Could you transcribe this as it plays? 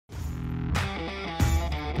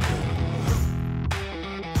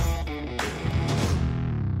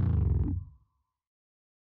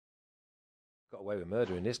away with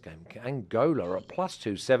murder in this game. Angola at plus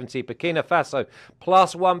 270. Burkina Faso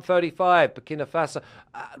plus 135. Burkina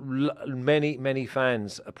Faso, many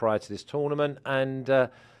fans prior to this tournament, and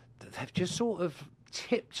they've just sort of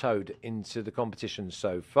tiptoed into the competition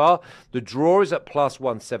so far. The draw is at plus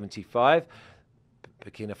 175.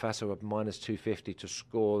 Burkina Faso at minus 250 to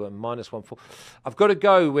score, and minus 140. I've got to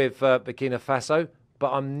go with Burkina Faso,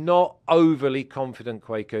 but I'm not overly confident,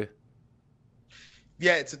 Kwaku.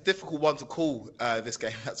 Yeah, it's a difficult one to call this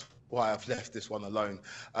game. That's why I've left this one alone.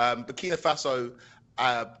 Burkina Faso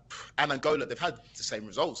and Angola, they've had the same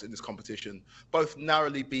results in this competition. Both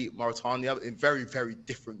narrowly beat Mauritania in very, very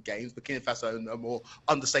different games. Burkina Faso in a more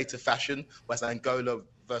understated fashion, whereas Angola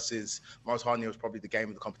versus Mauritania was probably the game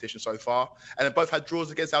of the competition so far. And they both had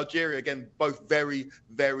draws against Algeria. Again, both very,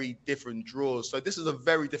 very different draws. So this is a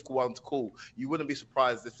very difficult one to call. You wouldn't be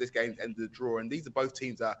surprised if this game ended the draw. And these are both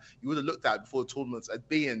teams that you would have looked at before the tournaments as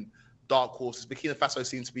being dark horses. Burkina Faso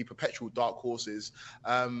seems to be perpetual dark horses.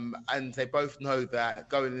 And they both know that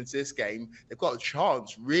going into this game, they've got a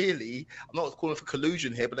chance, really. I'm not calling for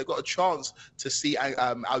collusion here, but they've got a chance to see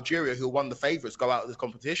Algeria, who are one of the favourites, go out of this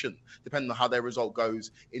competition, depending on how their result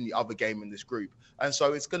goes in the other game in this group. And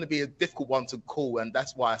so it's going to be a difficult one to call, and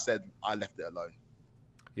that's why I said I left it alone.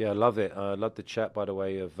 Yeah, I love it. I love the chat, by the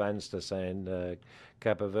way, of Vanster saying,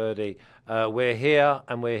 Cabo Verde, we're here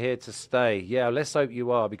and we're here to stay. Yeah, let's hope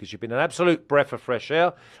you are, because you've been an absolute breath of fresh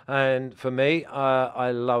air. And for me,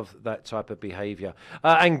 I love that type of behaviour.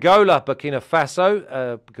 Angola, Burkina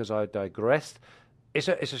Faso, because I digressed. It's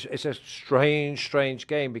a strange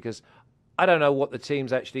game, because I don't know what the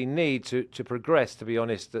teams actually need to progress, to be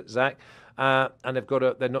honest, Zach. And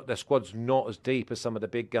their squad's not as deep as some of the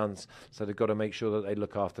big guns, so they've got to make sure that they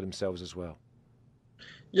look after themselves as well.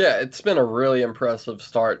 Yeah, it's been a really impressive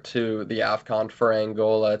start to the AFCON for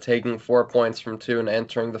Angola, taking 4 points from 2 and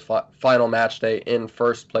entering the final match day in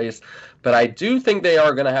first place. But I do think they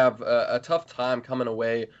are going to have a tough time coming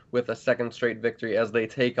away with a second straight victory as they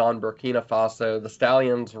take on Burkina Faso. The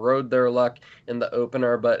Stallions rode their luck in the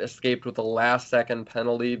opener, but escaped with a last-second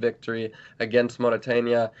penalty victory against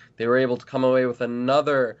Mauritania. They were able to come away with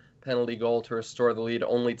another penalty goal to restore the lead,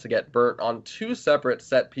 only to get burnt on 2 separate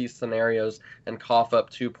set-piece scenarios and cough up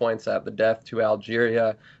 2 points at the death to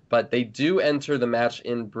Algeria. But they do enter the match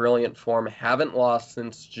in brilliant form, haven't lost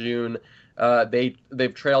since June.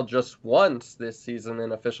 They've trailed just once this season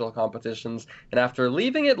in official competitions, and after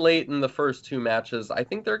leaving it late in the first 2 matches, I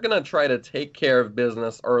think they're going to try to take care of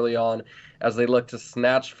business early on as they look to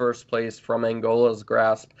snatch first place from Angola's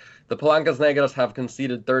grasp. The Palancas Negras have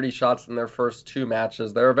conceded 30 shots in their first 2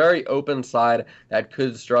 matches. They're a very open side that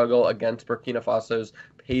could struggle against Burkina Faso's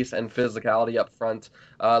pace and physicality up front.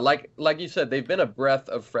 Like you said, they've been a breath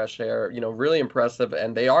of fresh air, really impressive,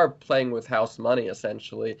 and they are playing with house money,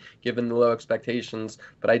 essentially, given the low expectations.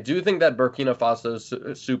 But I do think that Burkina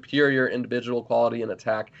Faso's superior individual quality and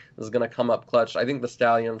attack is going to come up clutch. I think the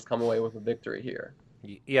Stallions come away with a victory here.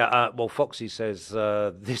 Yeah, well, Foxy says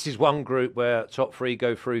this is one group where top 3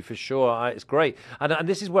 go through for sure. It's great. And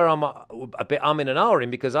this is where I'm a bit in and ahhing,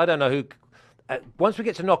 because I don't know who... once we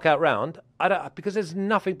get to knockout round, because there's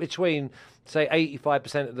nothing between, say,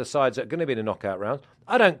 85% of the sides that are going to be in a knockout round.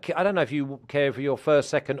 I don't know if you care for your first,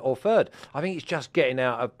 second, or third. I think it's just getting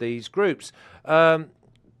out of these groups.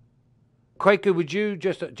 Quaker, would you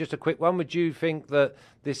just a quick one? Would you think that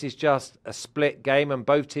this is just a split game and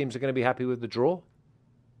both teams are going to be happy with the draw?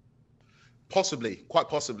 Possibly, quite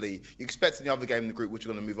possibly. You expect in the other game in the group, which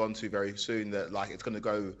we're going to move on to very soon, that it's going to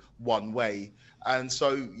go one way. And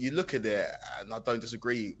so you look at it, and I don't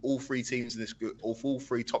disagree. All 3 teams in this group, all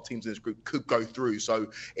 3 top teams in this group could go through.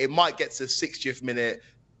 So it might get to the 60th minute,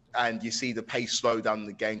 and you see the pace slow down in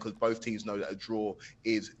the game because both teams know that a draw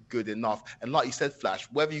is good enough. And like you said, Flash,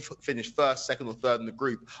 whether you finish first, second, or third in the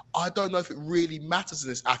group, I don't know if it really matters in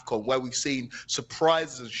this AFCON, where we've seen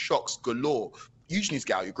surprises and shocks galore. You just need to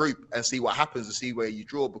get out of your group and see what happens and see where you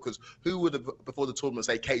draw, because who would have, before the tournament,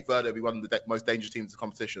 say Cape Verde will be one of the most dangerous teams in the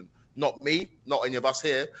competition? Not me, not any of us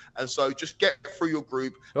here. And so just get through your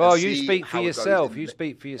group. Oh, you speak for yourself. You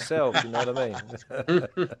speak for yourself. You know what I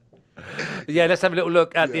mean? Yeah, let's have a little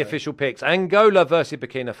look at the official picks. Angola versus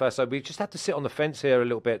Burkina Faso. We just have to sit on the fence here a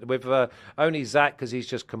little bit with only Zach, because he's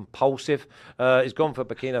just compulsive. He's gone for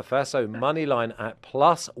Burkina Faso money line at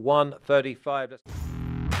plus 135.